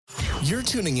You're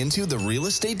tuning into the Real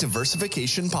Estate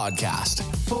Diversification Podcast,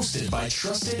 hosted by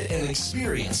trusted and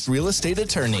experienced real estate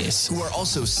attorneys who are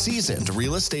also seasoned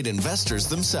real estate investors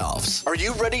themselves. Are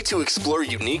you ready to explore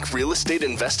unique real estate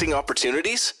investing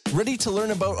opportunities? Ready to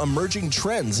learn about emerging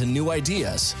trends and new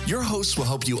ideas? Your hosts will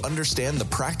help you understand the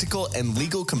practical and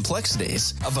legal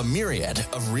complexities of a myriad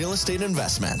of real estate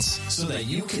investments so that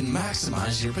you can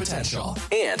maximize your potential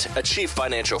and achieve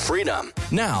financial freedom.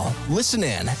 Now, listen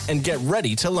in and get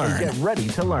ready to learn.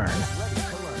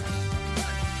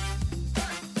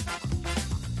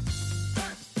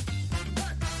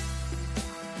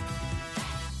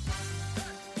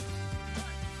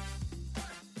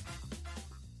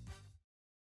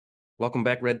 Welcome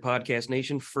back, Red Podcast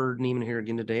Nation. Ferd, Niemann here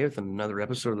again today with another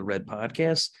episode of the Red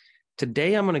Podcast.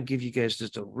 Today, I'm going to give you guys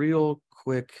just a real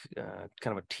quick kind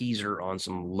of a teaser on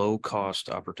some low-cost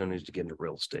opportunities to get into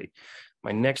real estate.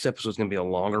 My next episode is going to be a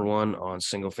longer one on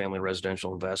single-family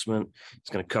residential investment. It's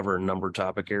going to cover a number of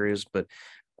topic areas, but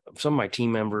some of my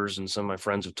team members and some of my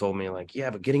friends have told me, like,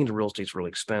 yeah, but getting into real estate is really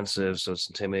expensive, so it's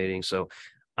intimidating. So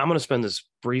I'm going to spend this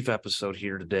brief episode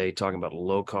here today talking about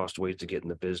low-cost ways to get in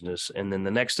the business. And then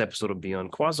the next episode will be on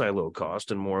quasi-low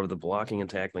cost and more of the blocking and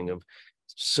tackling of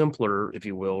simpler, if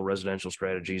you will, residential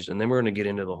strategies. And then we're going to get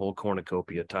into the whole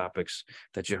cornucopia topics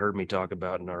that you heard me talk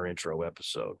about in our intro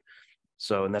episode.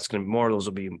 So, and that's going to be more of those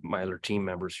will be my other team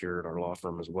members here at our law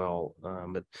firm as well.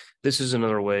 But this is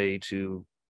another way to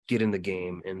get in the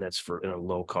game, and that's in a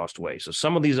low-cost way. So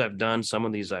some of these I've done, some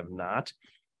of these I've not.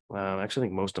 Actually, I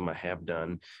think most of them I have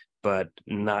done, but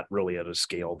not really at a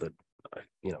scale that, I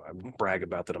brag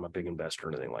about that I'm a big investor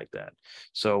or anything like that.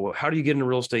 So how do you get into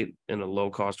real estate in a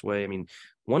low-cost way? I mean,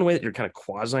 one way that you're kind of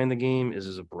quasi in the game is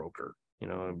as a broker,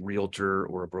 a realtor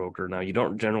or a broker. Now, you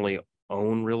don't generally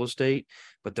own real estate,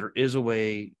 but there is a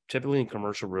way, typically in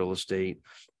commercial real estate,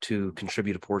 to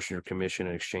contribute a portion of your commission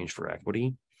in exchange for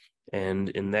equity. And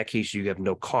in that case, you have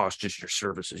no cost, just your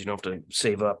services. You don't have to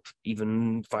save up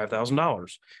even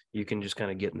 $5,000. You can just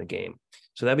kind of get in the game.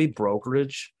 So that'd be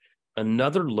brokerage.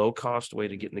 Another low-cost way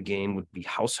to get in the game would be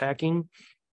house hacking.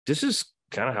 This is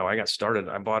kind of how I got started.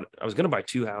 I was going to buy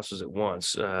two houses at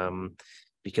once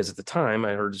because at the time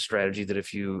I heard the strategy that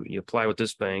if you apply with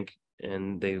this bank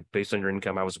and they, based on your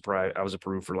income, I was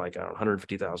approved for like a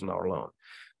 $150,000 loan.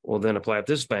 Well, then apply at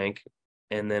this bank.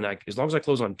 And then as long as I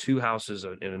close on two houses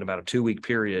in about a 2-week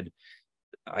period,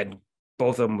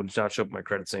 both of them would not show up my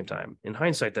credit at the same time. In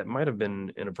hindsight, that might have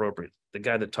been inappropriate. The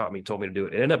guy that taught me told me to do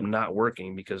it. It ended up not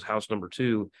working because house number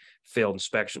 2 failed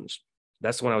inspections.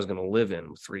 That's the one I was going to live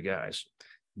in with 3 guys.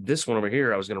 This one over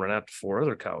here, I was going to rent out to 4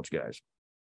 other college guys.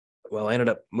 Well, I ended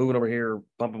up moving over here,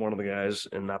 bumping one of the guys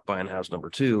and not buying house number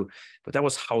 2, but that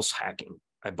was house hacking.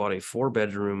 I bought a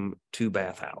 4-bedroom,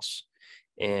 2-bath house.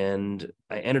 And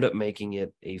I ended up making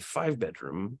it a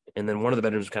 5-bedroom. And then one of the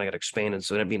bedrooms kind of got expanded.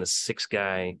 So it ended up being a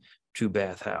 6-guy,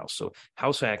 2-bath house. So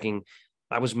house hacking,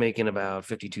 I was making about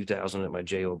 $52,000 at my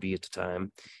JOB at the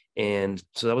time. And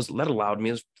so that allowed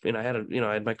me, I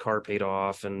had my car paid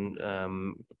off, and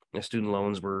my student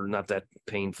loans were not that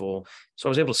painful. So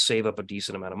I was able to save up a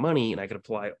decent amount of money, and I could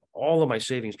apply all of my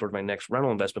savings toward my next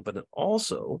rental investment. But then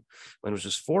also, when it was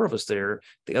just 4 of us there,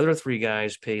 the other 3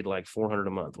 guys paid like $400 a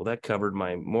month. Well, that covered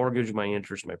my mortgage, my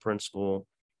interest, my principal,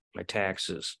 my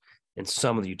taxes, and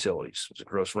some of the utilities. It was a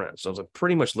gross rent. So I was like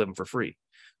pretty much living for free.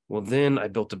 Well, then I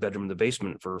built a bedroom in the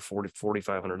basement for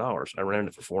 $4,500. I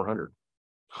rented it for $400.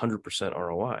 100%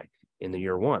 ROI in the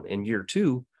year 1. In year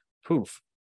 2, poof,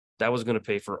 that was going to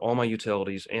pay for all my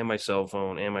utilities and my cell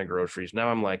phone and my groceries. Now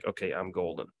I'm like, okay, I'm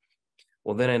golden.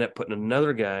 Well, then I ended up putting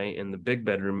another guy in the big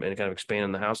bedroom and kind of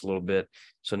expanding the house a little bit.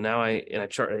 So now I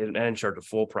didn't charge a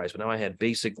full price, but now I had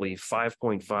basically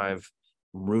 5.5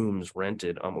 rooms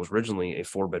rented on what was originally a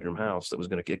 4-bedroom house that was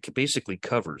going to get basically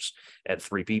covers at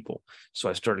 3 people. So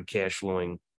I started cash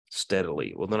flowing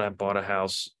steadily. Well, then I bought a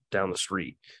house down the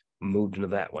street, moved into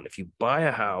that one. If you buy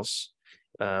a house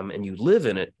and you live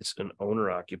in it, it's an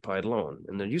owner-occupied loan.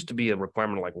 And there used to be a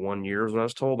requirement of like 1 year, when I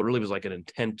was told, but really was like an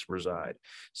intent to reside.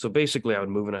 So basically, I would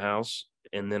move in a house,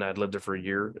 and then I'd live there for a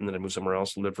year, and then I'd move somewhere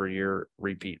else, live for a year,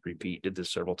 repeat, did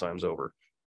this several times over.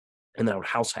 And then I would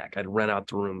house hack. I'd rent out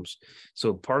the rooms.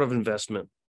 So part of investment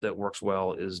that works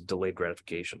well is delayed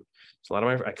gratification. So a lot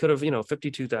of I could have,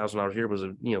 $52,000 here was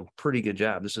a, pretty good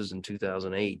job. This is in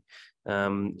 2008.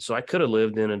 So I could have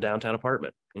lived in a downtown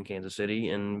apartment in Kansas City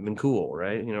and been cool,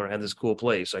 right? Or had this cool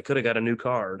place. I could have got a new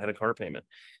car and had a car payment,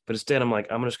 but instead I'm like,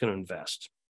 I'm just going to invest,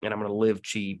 and I'm going to live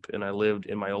cheap. And I lived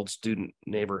in my old student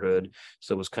neighborhood.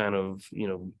 So it was kind of,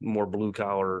 more blue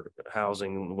collar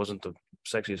housing. It wasn't the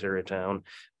sexiest area of town,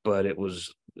 but it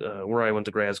was where I went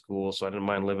to grad school, so I didn't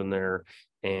mind living there,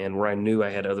 and where I knew I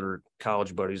had other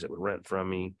college buddies that would rent from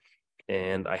me,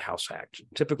 and I house hacked.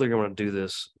 Typically, you're going to do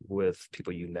this with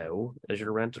people you know as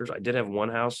your renters. I did have one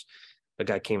house. A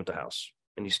guy came at the house,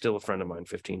 and he's still a friend of mine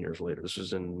 15 years later. This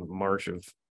was in March of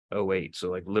 '08, so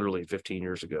like literally 15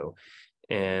 years ago.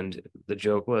 And the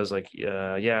joke was like,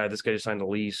 yeah, this guy just signed a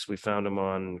lease. We found him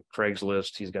on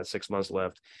Craigslist. He's got 6 months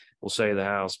left. We'll sell you the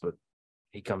house, but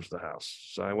he comes to the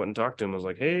house. So I went and talked to him. I was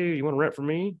like, hey, you want to rent from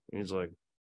me? And he's like,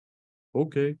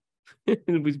 okay.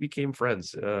 And we became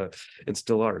friends and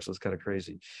still are. So it's kind of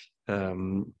crazy.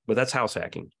 But that's house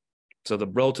hacking. So the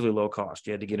relatively low cost,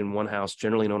 you had to get in one house,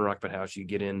 generally an owner occupied house, you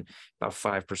get in about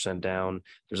 5% down.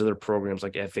 There's other programs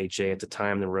like FHA. At the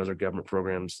time, there were other government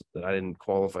programs that I didn't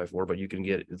qualify for, but you can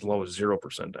get as low as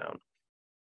 0% down.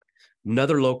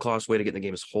 Another low cost way to get in the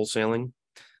game is wholesaling.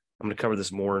 I'm going to cover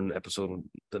this more in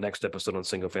the next episode on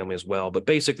single family as well. But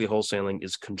basically, wholesaling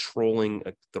is controlling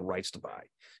the rights to buy.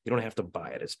 You don't have to buy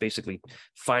it. It's basically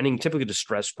finding typically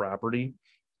distressed property.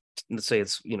 Let's say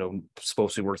it's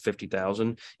supposed to be worth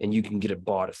 50,000 and you can get it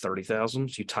bought at 30,000.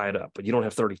 So you tie it up, but you don't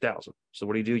have 30,000. So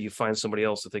what do? You find somebody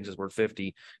else that thinks it's worth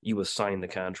 50. You assign the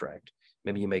contract.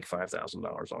 Maybe you make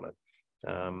 $5,000 on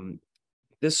it.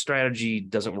 This strategy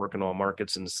doesn't work in all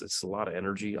markets, and it's a lot of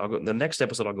energy. The next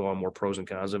episode, I'll go on more pros and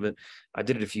cons of it. I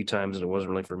did it a few times and it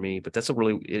wasn't really for me, but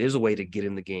it is a way to get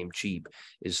in the game cheap.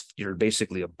 Is you're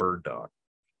basically a bird dog.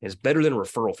 It's better than a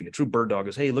referral fee. A true bird dog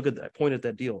is, hey, look at that, point at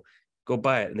that deal, go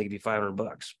buy it, and they give you $500,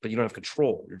 but you don't have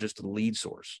control. You're just a lead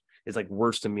source. It's like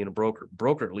worse than being a broker.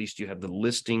 Broker, at least you have the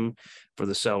listing for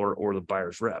the seller or the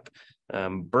buyer's rep.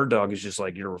 Bird dog is just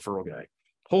like you're a referral guy.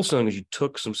 Wholesaling is you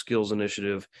took some skills,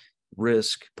 initiative,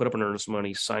 risk, put up an earnest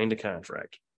money, signed a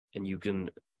contract, and you can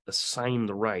assign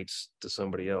the rights to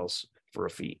somebody else for a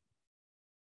fee.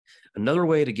 Another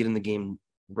way to get in the game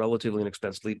relatively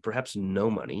inexpensively, perhaps no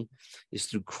money, is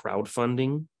through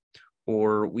crowdfunding,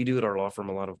 or we do at our law firm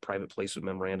a lot of private placement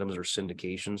memorandums or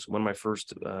syndications. One of my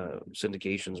first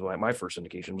syndications, my first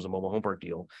syndication was a mobile home park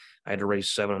deal. I had to raise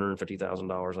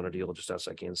 $750,000 on a deal just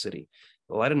outside Kansas City.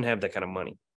 Well, I didn't have that kind of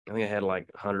money. I think I had like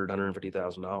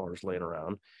 $150,000 laying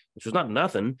around, which was not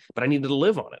nothing, but I needed to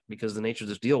live on it because the nature of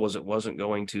this deal was it wasn't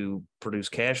going to produce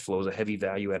cash flow as a heavy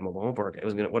value add mobile home park. It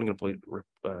wasn't going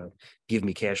to give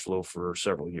me cash flow for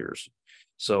several years.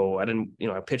 So I didn't,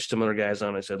 I pitched some other guys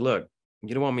on. I said, look,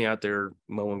 you don't want me out there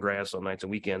mowing grass on nights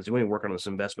and weekends. You want me to work on this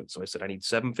investment. So I said, I need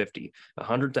 $750,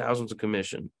 $100,000 of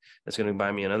commission. That's going to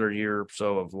buy me another year or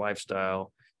so of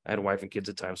lifestyle. I had a wife and kids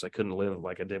at times, so I couldn't live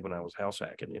like I did when I was house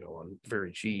hacking, on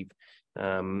very cheap.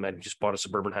 I just bought a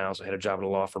suburban house. I had a job at a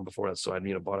law firm before that, so I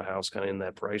bought a house kind of in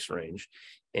that price range.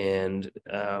 And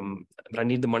but I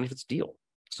need the money for this deal.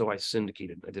 So I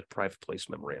syndicated. I did a private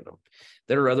placement memorandum.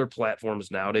 There are other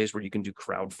platforms nowadays where you can do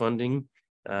crowdfunding,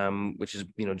 which is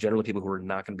generally people who are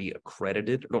not going to be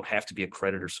accredited or don't have to be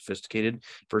accredited or sophisticated,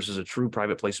 versus a true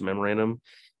private placement memorandum.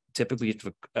 Typically,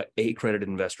 you have accredited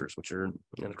investors, which are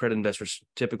accredited investors.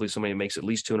 Typically, somebody who makes at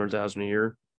least $200,000 a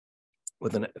year for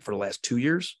the last 2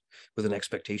 years, with an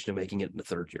expectation of making it in the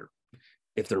third year.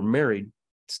 If they're married,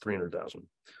 it's $300,000,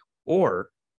 or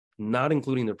not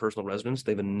including their personal residence,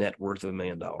 they have a net worth of $1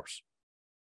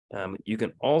 million. You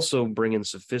can also bring in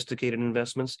sophisticated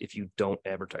investments if you don't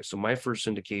advertise. So my first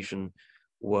syndication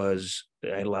was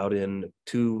I allowed in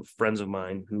 2 friends of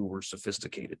mine who were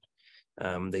sophisticated.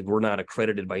 They were not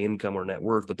accredited by income or net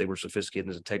worth, but they were sophisticated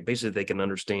as a tech. Basically, they can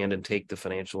understand and take the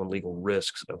financial and legal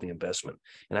risks of the investment.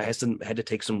 And I had to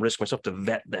take some risk myself to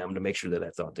vet them to make sure that I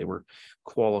thought they were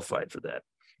qualified for that.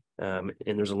 And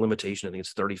there's a limitation. I think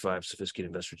it's 35 sophisticated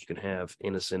investors you can have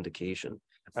in a syndication.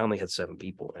 I only had 7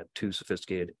 people. I had 2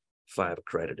 sophisticated, 5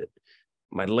 accredited.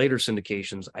 My later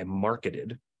syndications, I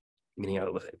marketed, meaning I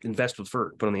invest with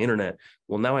Ferd, put on the internet.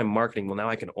 Well, now I'm marketing. Well, now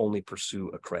I can only pursue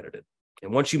accredited.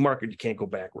 And once you market, you can't go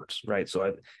backwards, right?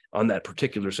 So on that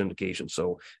particular syndication.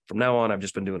 So from now on, I've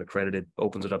just been doing accredited,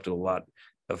 opens it up to a lot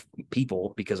of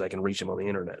people because I can reach them on the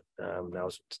internet. Now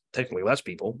it's technically less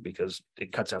people because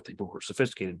it cuts out the people who are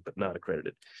sophisticated but not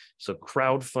accredited. So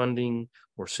crowdfunding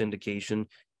or syndication,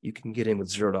 you can get in with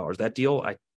 $0. That deal,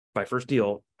 my first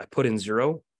deal, I put in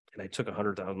 0 and I took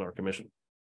 $100,000 commission,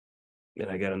 and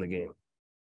I got in the game.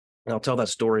 And I'll tell that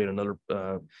story in another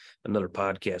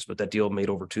podcast, but that deal made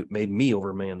me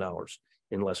over $1 million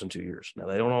in less than 2 years. Now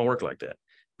they don't all work like that,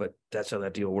 but that's how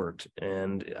that deal worked.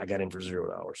 And I got in for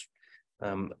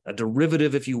 $0. A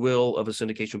derivative, if you will, of a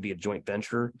syndication would be a joint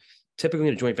venture. Typically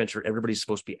in a joint venture, everybody's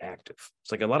supposed to be active.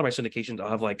 It's like a lot of my syndications, I'll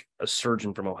have like a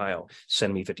surgeon from Ohio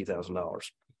send me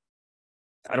 $50,000.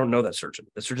 I don't know that surgeon.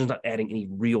 The surgeon's not adding any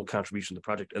real contribution to the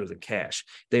project other than cash.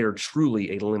 They are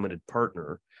truly a limited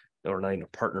partner, or not even a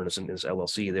partner in this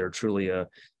LLC. They're truly a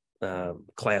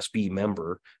Class B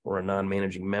member or a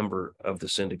non-managing member of the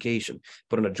syndication.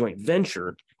 But in a joint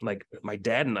venture, like my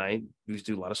dad and I used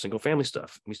to do a lot of single family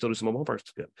stuff. We still do some mobile parks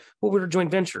together. Well, we're a joint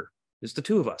venture. It's the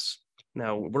two of us.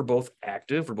 Now we're both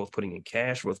active. We're both putting in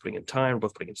cash. We're both putting in time. We're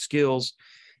both putting in skills.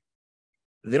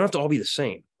 They don't have to all be the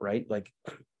same, right? Like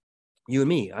you and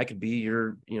me, I could be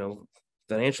your,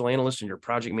 financial analyst and your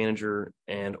project manager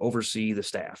and oversee the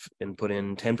staff and put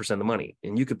in 10% of the money.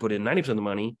 And you could put in 90% of the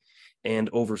money and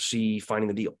oversee finding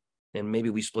the deal. And maybe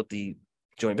we split the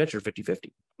joint venture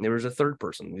 50-50. There was a third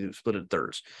person. We split it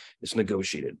thirds. It's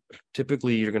negotiated.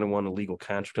 Typically, you're going to want a legal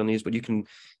contract on these, but you can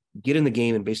get in the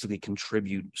game and basically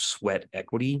contribute sweat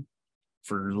equity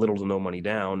for little to no money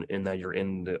down, and that you're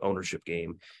in the ownership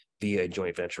game via a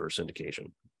joint venture or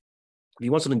syndication. If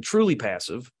you want something truly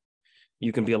passive,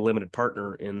 you can be a limited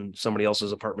partner in somebody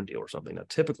else's apartment deal or something. Now,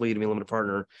 typically, to be a limited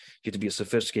partner, you have to be a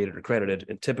sophisticated or accredited,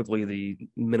 and typically the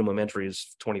minimum entry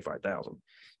is $25,000.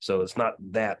 So it's not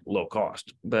that low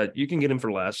cost, but you can get in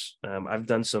for less. I've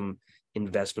done some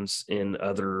investments in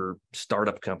other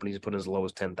startup companies, put in as low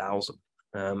as $10,000.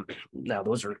 Now,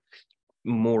 those are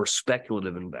more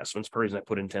speculative investments. Per reason I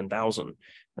put in 10,000.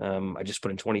 I just put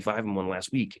in 25 in one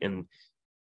last week, and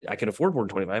I can afford more than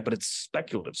 25, but it's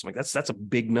speculative. So I'm like, that's a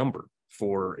big number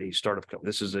for a startup company.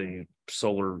 This is a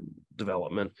solar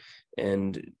development,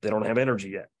 and they don't have energy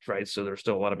yet, right? So there's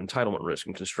still a lot of entitlement risk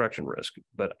and construction risk,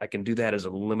 but I can do that as a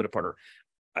limited partner.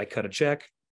 I cut a check,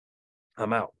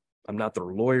 I'm out. I'm not their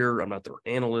lawyer. I'm not their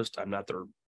analyst. I'm not their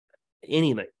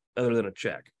anything other than a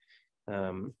check.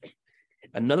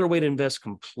 Another way to invest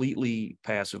completely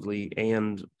passively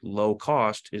and low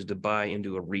cost is to buy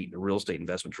into a REIT, a real estate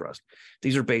investment trust.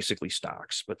 These are basically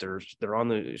stocks, but they're on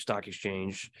the stock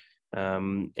exchange,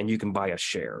 and you can buy a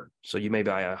share. So you may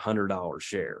buy $100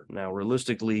 share. Now,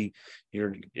 realistically, you're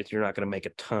not going to make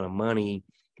a ton of money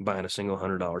buying a single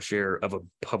 $100 share of a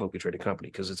publicly traded company,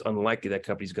 because it's unlikely that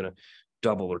company's going to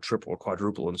double or triple or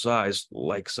quadruple in size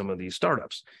like some of these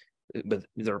startups. But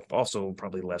they're also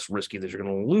probably less risky that you're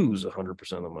going to lose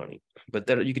 100% of the money. But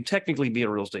that you can technically be a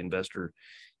real estate investor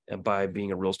by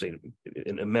being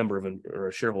a member of or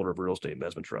a shareholder of a real estate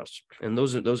investment trusts. And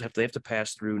they have to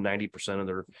pass through 90% of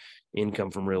their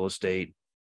income from real estate,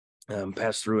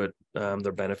 pass through it,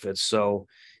 their benefits. So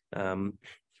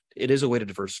it is a way to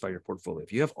diversify your portfolio.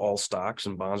 If you have all stocks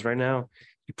and bonds right now,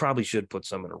 you probably should put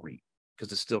some in a REIT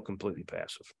because it's still completely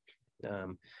passive.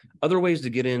 Other ways to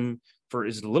get in for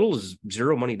as little as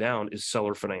zero money down is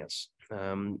seller finance.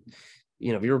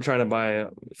 If you're trying to buy a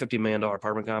 $50 million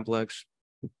apartment complex,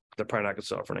 they're probably not going to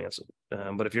seller finance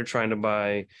it. But if you're trying to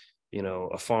buy,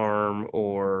 a farm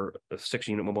or a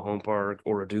 6-unit mobile home park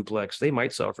or a duplex, they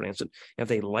might seller finance it. If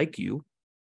they like you,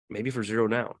 maybe for zero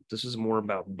down. This is more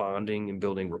about bonding and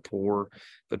building rapport,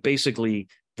 but basically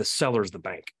the seller's the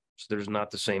bank. So there's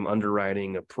not the same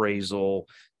underwriting, appraisal,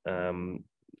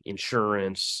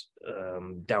 insurance,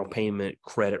 down payment,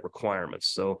 credit requirements.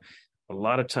 So a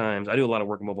lot of times, I do a lot of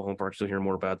work in mobile home parks. You'll hear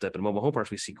more about that. But in mobile home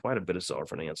parks, we see quite a bit of seller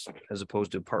finance as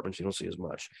opposed to apartments. You don't see as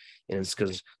much. And it's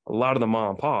because a lot of the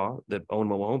mom and pa that own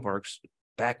mobile home parks,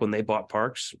 back when they bought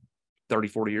parks 30,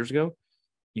 40 years ago,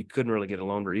 you couldn't really get a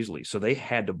loan very easily. So they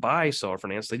had to buy seller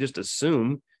finance. They just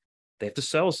assume they have to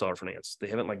sell seller finance. They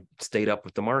haven't stayed up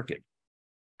with the market.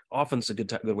 Often it's a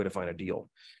good way to find a deal.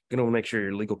 You're going to make sure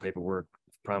your legal paperwork,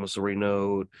 promissory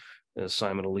note,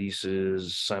 assignment of leases,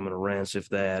 assignment of rents, if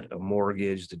that, a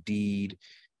mortgage, the deed.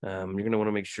 You're going to want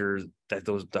to make sure that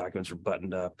those documents are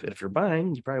buttoned up. And if you're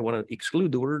buying, you probably want to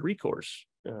exclude the word recourse.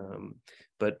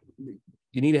 But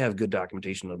you need to have good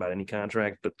documentation about any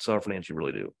contract, but seller finance you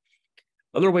really do.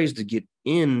 Other ways to get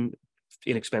in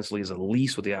inexpensively is a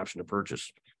lease with the option to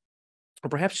purchase, or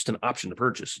perhaps just an option to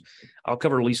purchase. I'll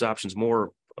cover lease options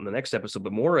more on the next episode,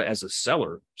 but more as a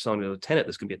seller selling to a tenant.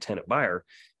 This can be a tenant buyer,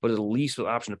 but as a lease with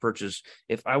option to purchase.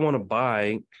 If I want to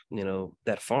buy,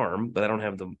 that farm, but I don't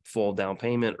have the full down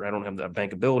payment, or I don't have that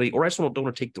bankability, or I just don't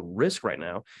want to take the risk right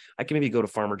now, I can maybe go to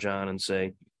Farmer John and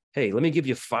say, hey, let me give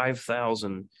you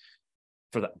 $5,000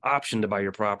 for the option to buy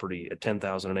your property at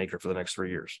 $10,000 an acre for the next 3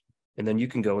 years. And then you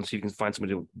can go and see if you can find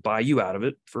somebody to buy you out of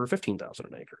it for $15,000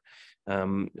 an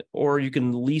acre. Or you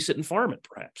can lease it and farm it,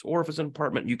 perhaps. Or if it's an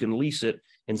apartment, you can lease it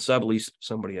and sublease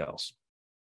somebody else.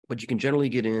 But you can generally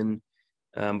get in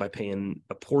by paying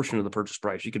a portion of the purchase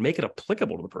price. You can make it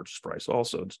applicable to the purchase price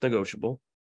also. It's negotiable.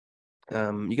 You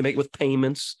can make it with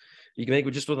payments. You can make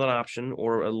it just with an option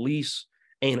or a lease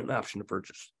and an option to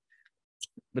purchase.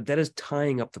 But that is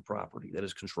tying up the property. That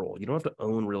is control. You don't have to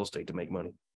own real estate to make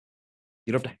money.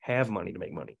 You don't have to have money to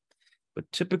make money,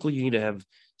 but typically you need to have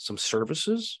some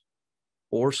services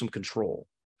or some control.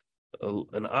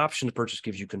 An option to purchase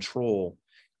gives you control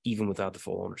even without the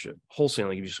full ownership.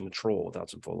 Wholesaling gives you some control without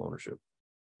some full ownership.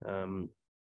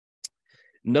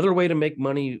 Another way to make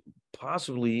money,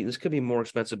 possibly, this could be more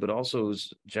expensive, but also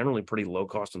is generally pretty low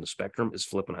cost on the spectrum, is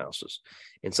flipping houses.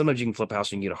 And sometimes you can flip a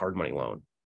house and you can get a hard money loan.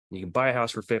 You can buy a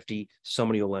house for 50,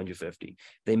 somebody will lend you 50.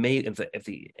 They may, if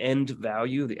the end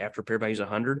value, the after repair value is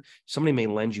 100, somebody may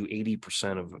lend you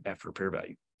 80% of after repair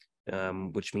value,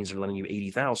 which means they're lending you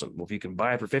 80,000. Well, if you can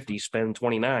buy it for 50, spend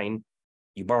 29,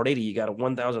 you borrowed 80, you got a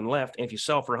 1,000 left. And if you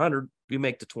sell for 100, you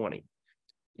make the 20.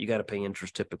 You got to pay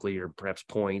interest typically, or perhaps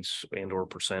points and or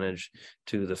percentage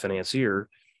to the financier,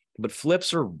 but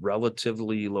flips are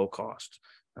relatively low cost.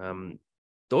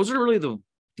 Those are really the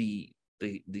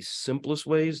simplest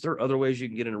ways. There are other ways you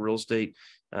can get into real estate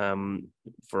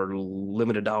for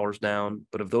limited dollars down.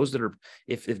 But if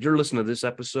you're listening to this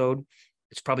episode,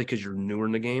 it's probably because you're newer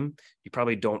in the game. You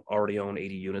probably don't already own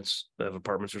 80 units of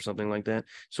apartments or something like that.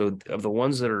 So of the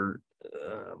ones that are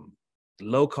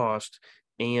low cost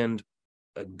and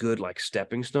a good like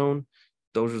stepping stone,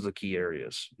 those are the key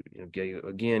areas.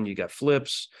 Again, you got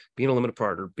flips, being a limited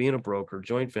partner, being a broker,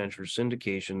 joint venture,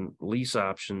 syndication, lease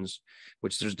options,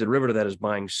 which there's derivative that is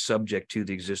buying subject to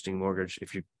the existing mortgage.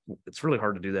 It's really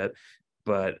hard to do that,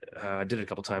 but I did it a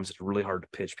couple of times. It's really hard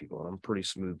to pitch people, and I'm a pretty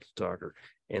smooth talker.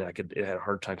 And I had a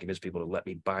hard time convincing people to let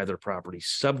me buy their property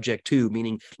subject to,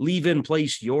 meaning leave in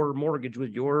place your mortgage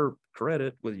with your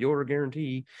credit, with your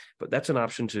guarantee. But that's an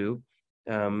option too.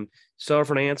 Seller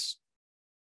finance,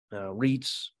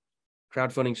 REITs,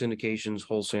 crowdfunding, syndications,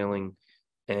 wholesaling,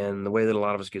 and the way that a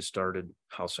lot of us get started,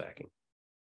 house hacking.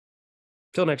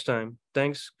 Till next time,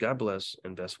 thanks, God bless,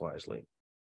 invest wisely.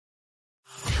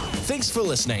 Thanks for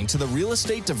listening to the Real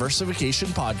Estate Diversification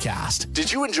Podcast.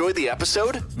 Did you enjoy the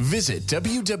episode? Visit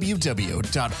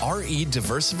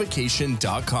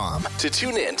www.rediversification.com to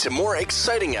tune in to more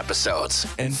exciting episodes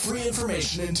and free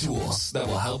information and tools that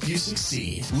will help you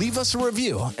succeed. Leave us a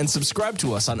review and subscribe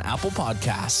to us on Apple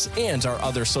Podcasts and our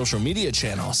other social media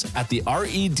channels at the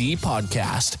RED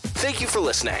Podcast. Thank you for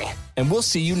listening, and we'll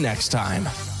see you next time.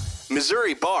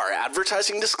 Missouri Bar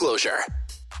Advertising Disclosure.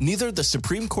 Neither the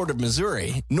Supreme Court of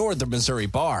Missouri nor the Missouri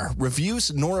Bar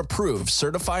reviews nor approves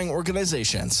certifying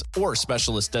organizations or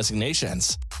specialist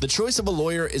designations. The choice of a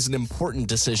lawyer is an important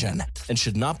decision and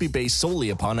should not be based solely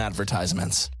upon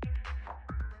advertisements.